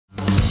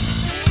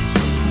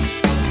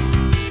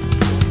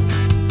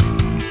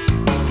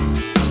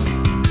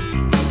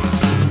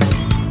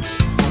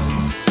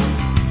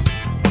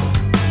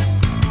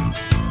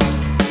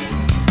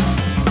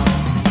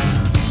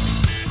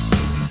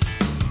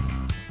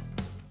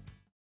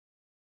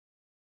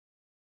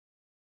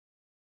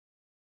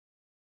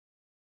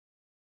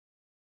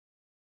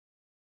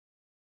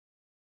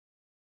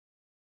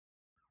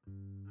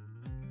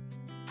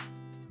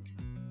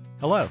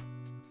Hello.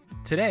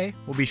 Today,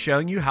 we'll be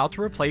showing you how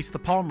to replace the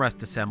palm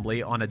rest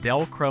assembly on a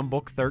Dell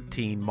Chromebook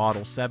 13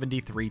 model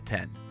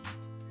 7310.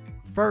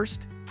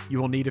 First, you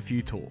will need a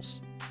few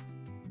tools.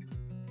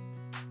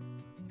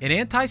 An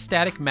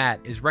anti-static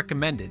mat is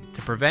recommended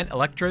to prevent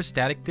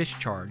electrostatic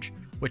discharge,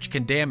 which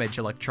can damage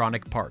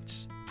electronic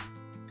parts.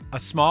 A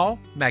small,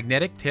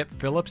 magnetic tip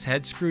Phillips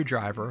head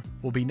screwdriver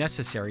will be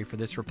necessary for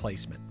this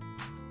replacement.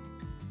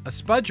 A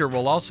spudger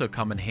will also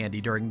come in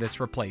handy during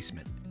this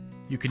replacement.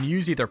 You can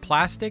use either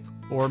plastic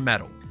or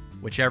metal,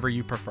 whichever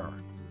you prefer.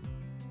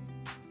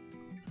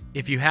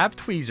 If you have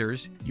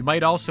tweezers, you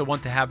might also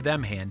want to have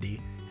them handy,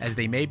 as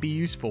they may be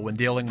useful when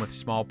dealing with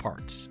small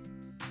parts.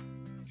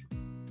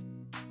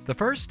 The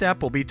first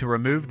step will be to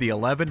remove the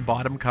 11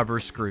 bottom cover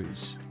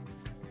screws.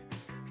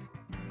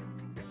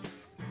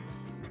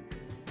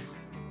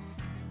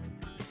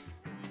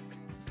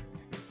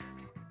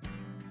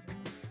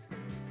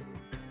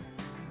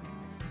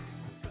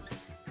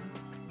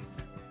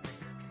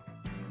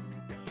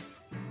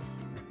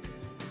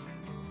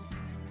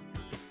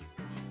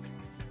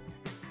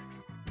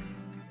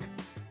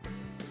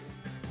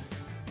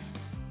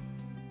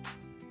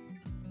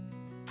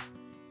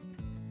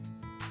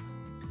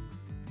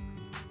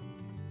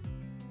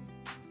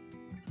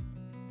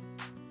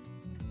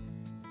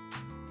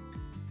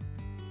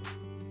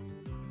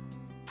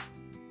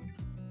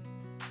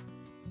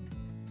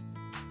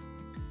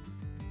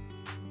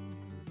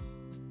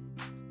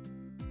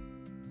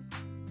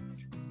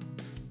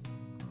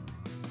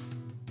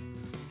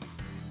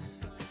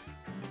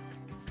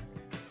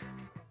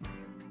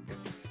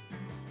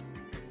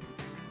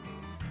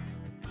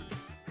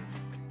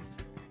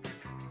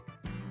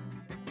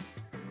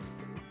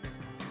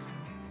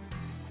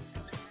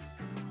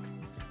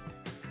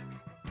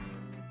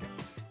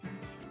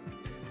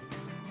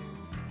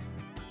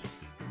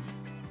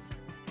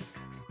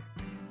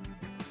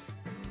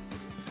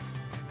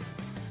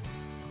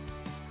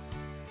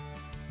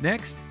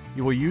 Next,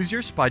 you will use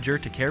your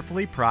spudger to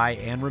carefully pry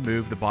and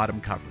remove the bottom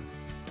cover.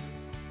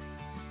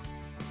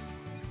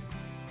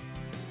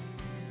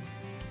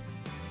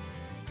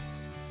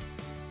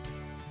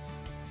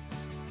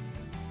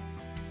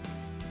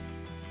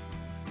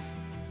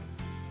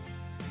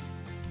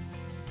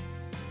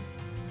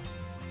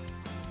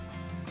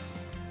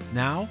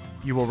 Now,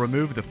 you will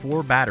remove the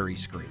 4 battery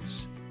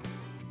screws.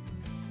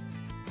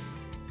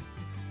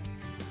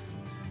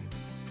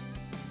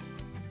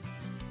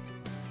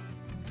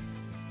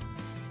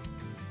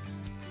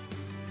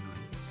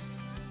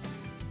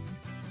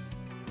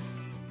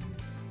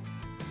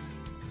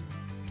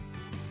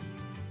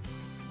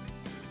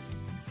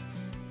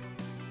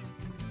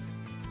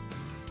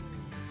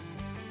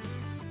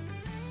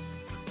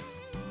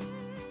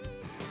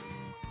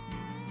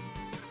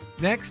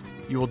 Next,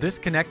 you will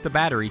disconnect the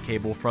battery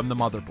cable from the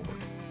motherboard.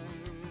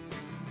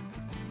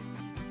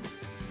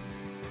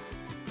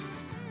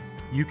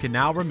 You can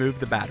now remove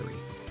the battery.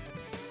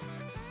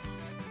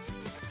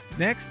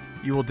 Next,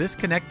 you will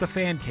disconnect the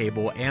fan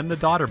cable and the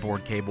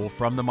Daughterboard cable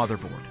from the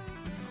motherboard.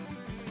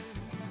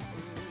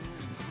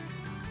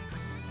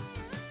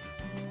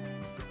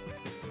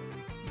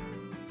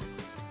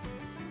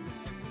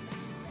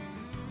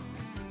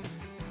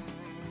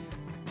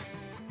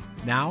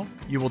 Now,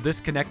 you will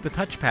disconnect the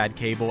touchpad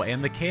cable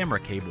and the camera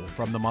cable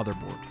from the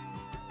motherboard.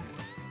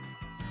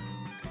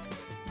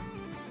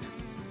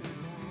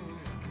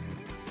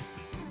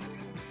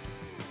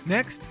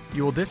 Next,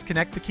 you will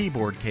disconnect the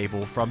keyboard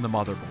cable from the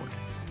motherboard.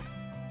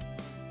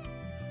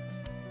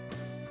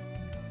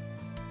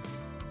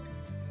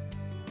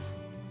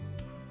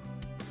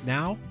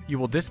 Now, you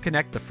will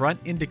disconnect the front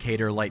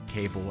indicator light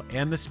cable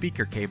and the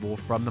speaker cable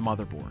from the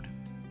motherboard.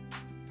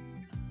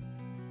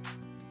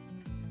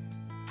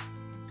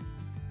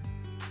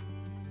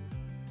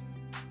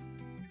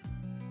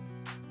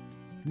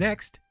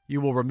 Next,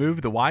 you will remove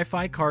the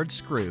Wi-Fi card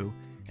screw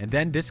and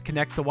then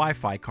disconnect the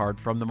Wi-Fi card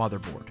from the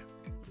motherboard.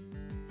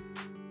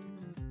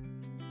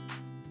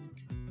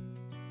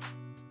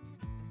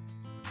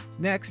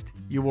 Next,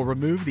 you will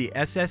remove the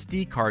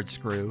SSD card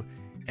screw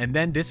and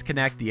then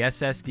disconnect the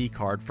SSD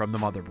card from the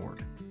motherboard.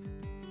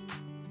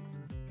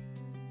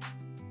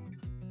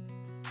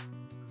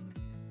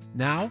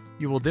 Now,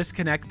 you will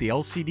disconnect the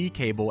LCD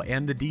cable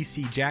and the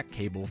DC jack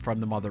cable from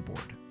the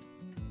motherboard.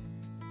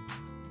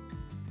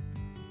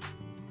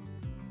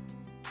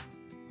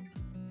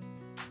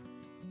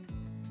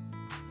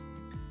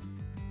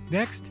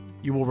 Next,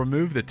 you will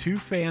remove the 2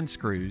 fan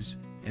screws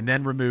and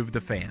then remove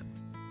the fan.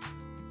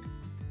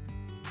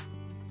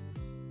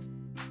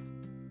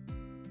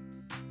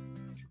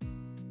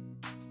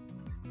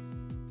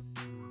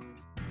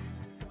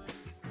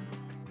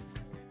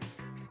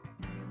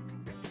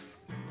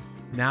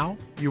 Now,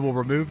 you will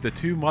remove the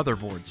 2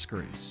 motherboard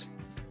screws.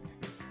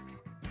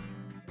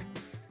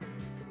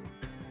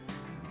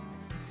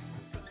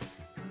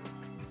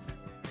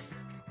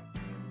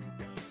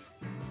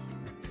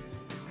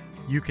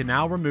 You can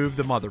now remove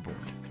the motherboard.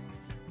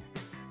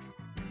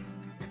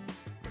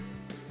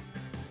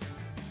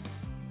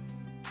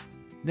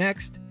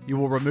 Next, you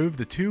will remove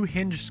the 2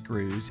 hinge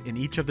screws in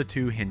each of the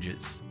 2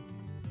 hinges.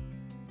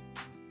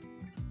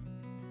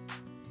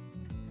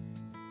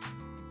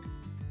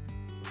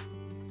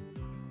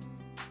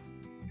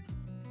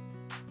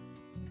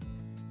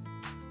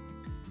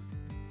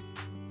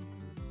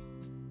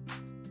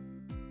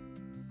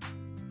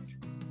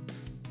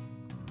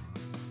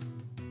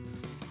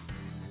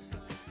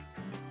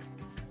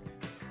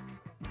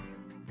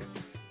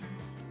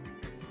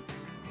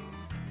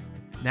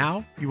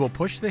 Now you will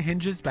push the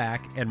hinges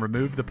back and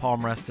remove the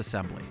palm rest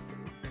assembly.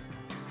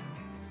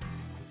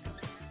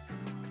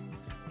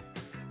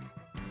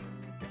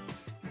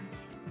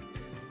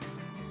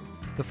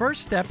 The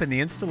first step in the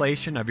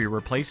installation of your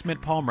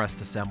replacement palm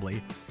rest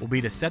assembly will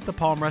be to set the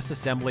palm rest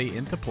assembly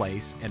into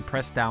place and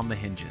press down the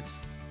hinges.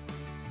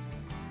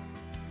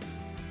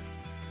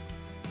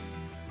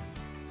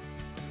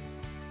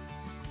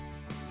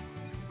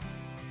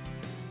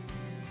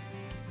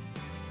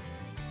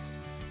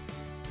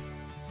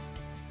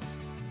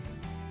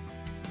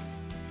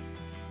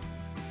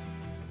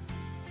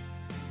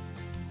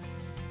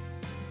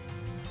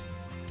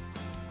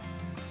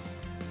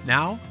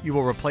 Now, you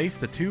will replace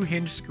the 2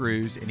 hinge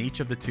screws in each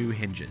of the 2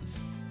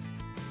 hinges.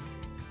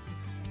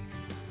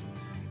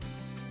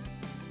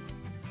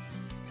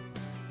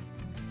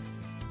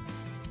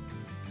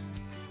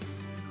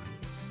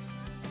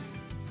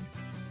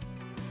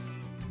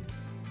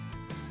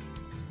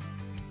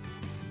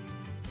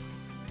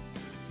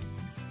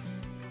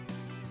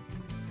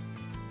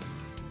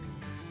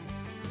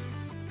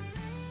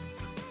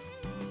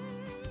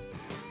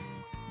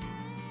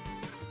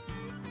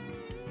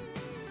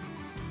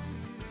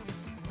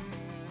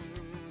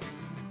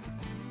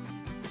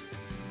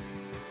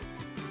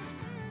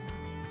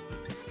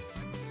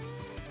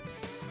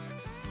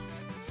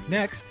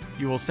 Next,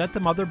 you will set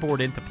the motherboard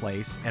into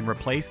place and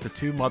replace the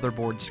 2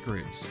 motherboard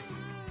screws.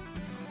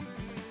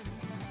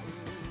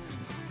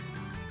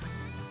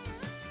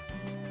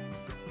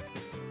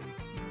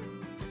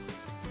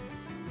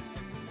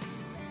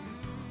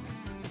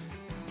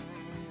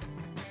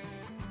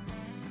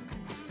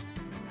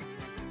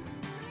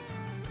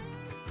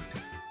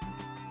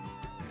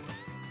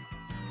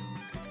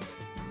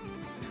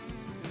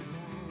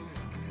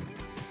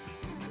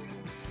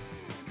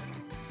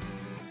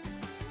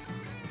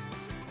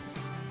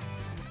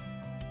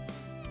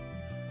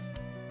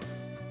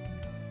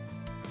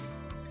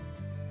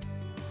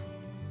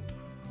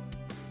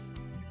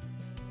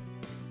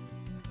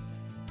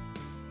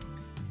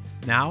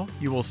 Now,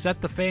 you will set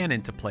the fan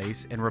into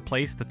place and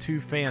replace the 2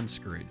 fan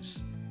screws.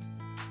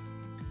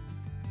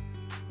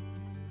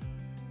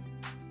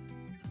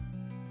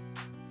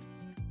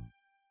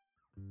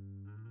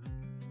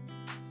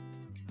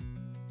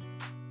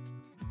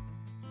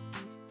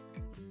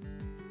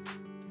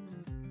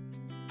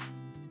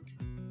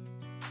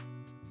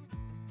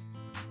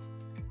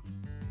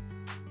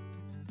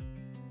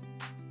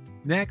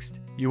 Next,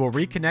 you will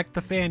reconnect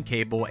the fan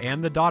cable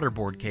and the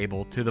Daughterboard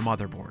cable to the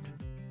motherboard.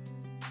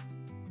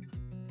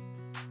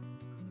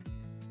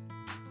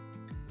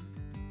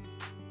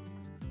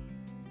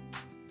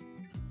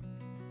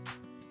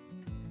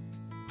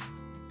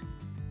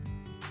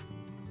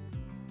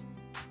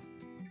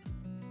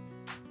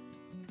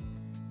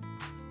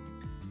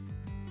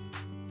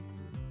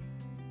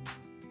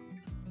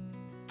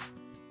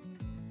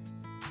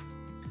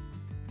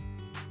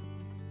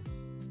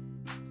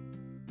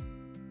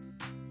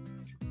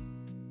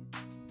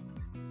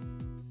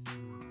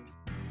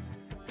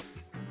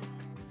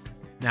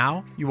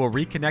 Now, you will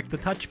reconnect the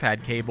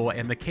touchpad cable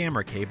and the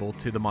camera cable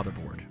to the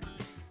motherboard.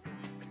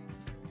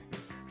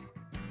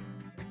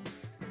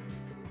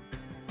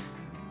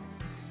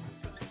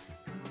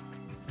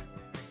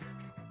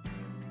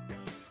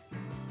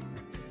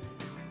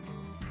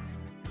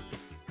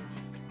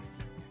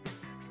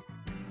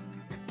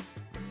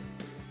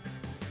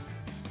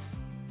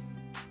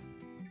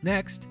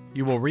 Next,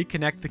 you will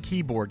reconnect the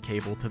keyboard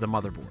cable to the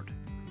motherboard.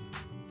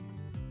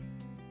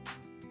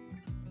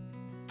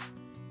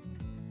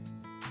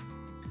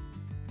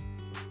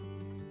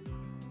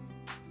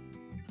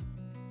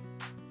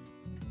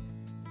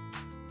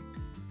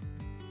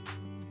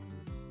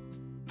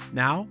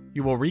 Now,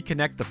 you will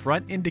reconnect the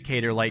front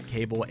indicator light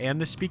cable and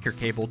the speaker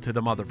cable to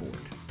the motherboard.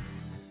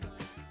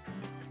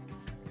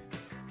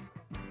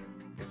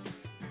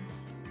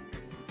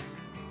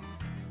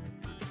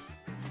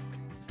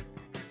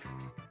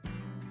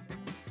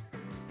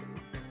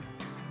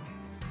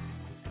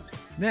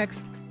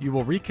 Next, you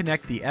will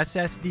reconnect the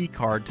SSD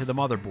card to the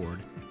motherboard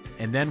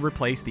and then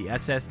replace the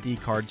SSD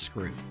card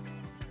screw.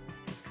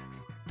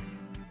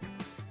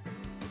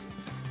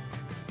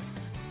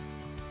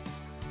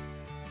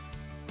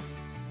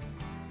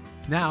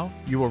 Now,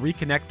 you will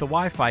reconnect the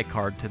Wi-Fi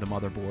card to the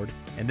motherboard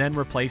and then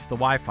replace the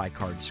Wi-Fi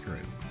card screw.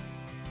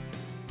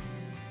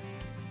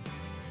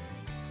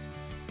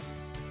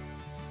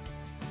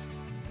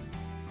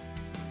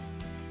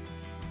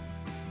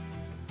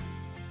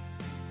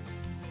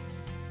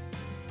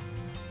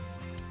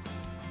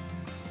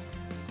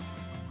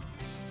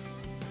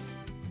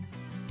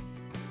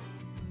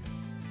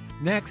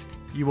 Next,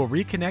 you will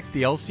reconnect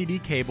the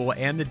LCD cable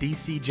and the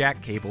DC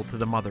jack cable to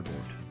the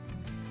motherboard.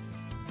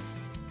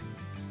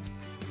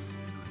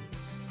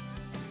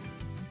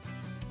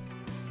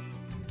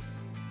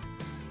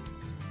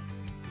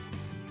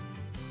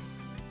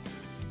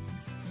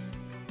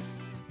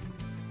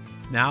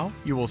 Now,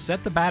 you will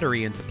set the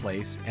battery into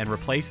place and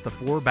replace the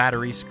 4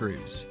 battery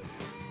screws.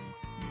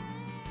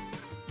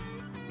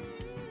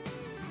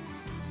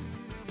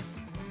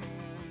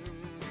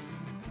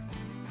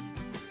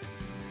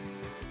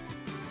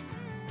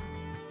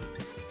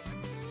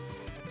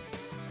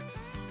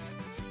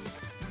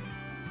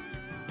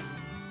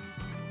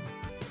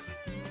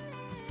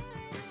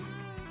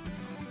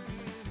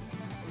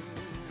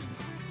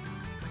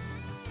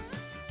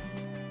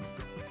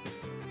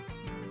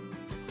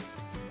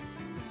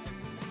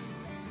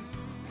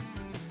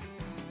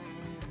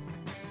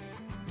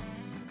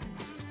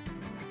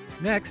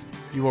 Next,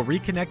 you will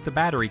reconnect the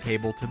battery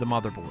cable to the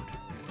motherboard.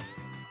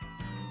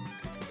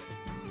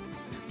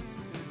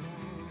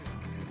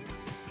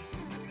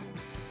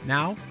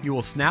 Now, you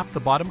will snap the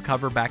bottom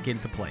cover back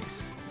into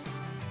place.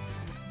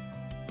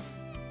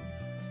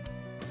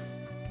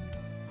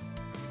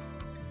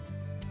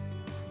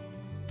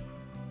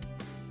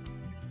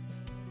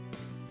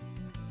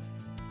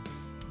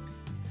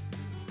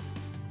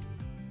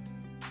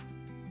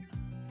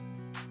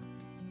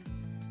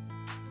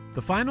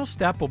 The final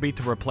step will be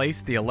to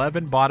replace the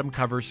 11 bottom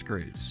cover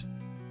screws.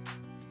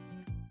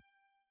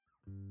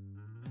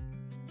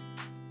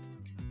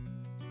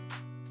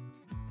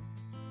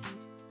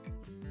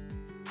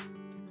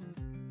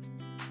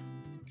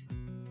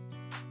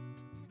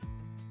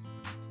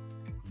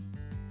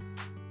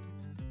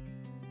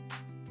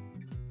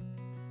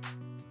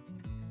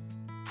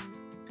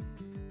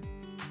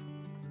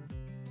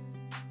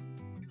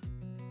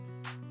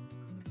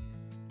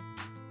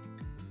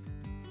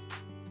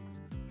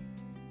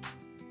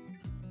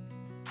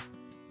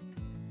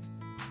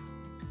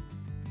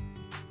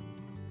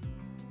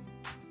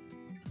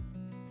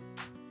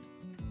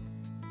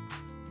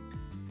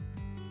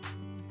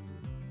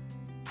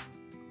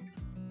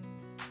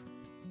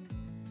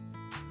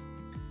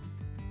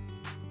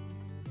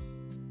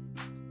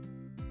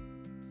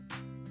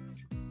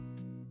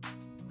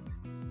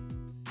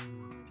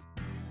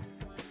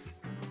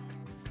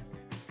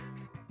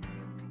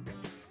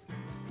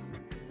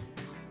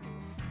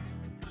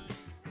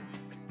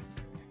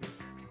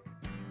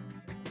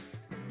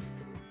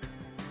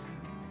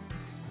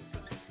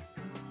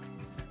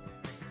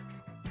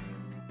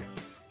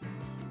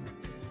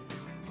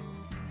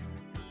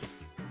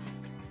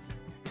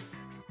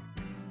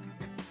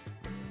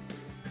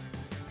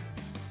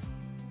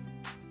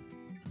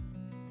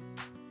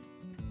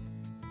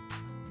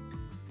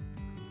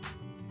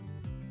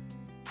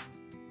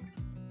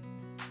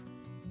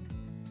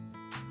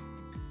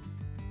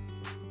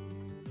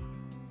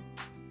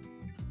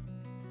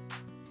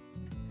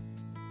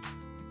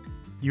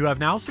 You have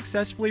now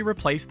successfully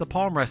replaced the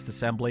palm rest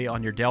assembly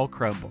on your Dell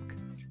Chromebook.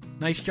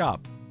 Nice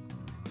job!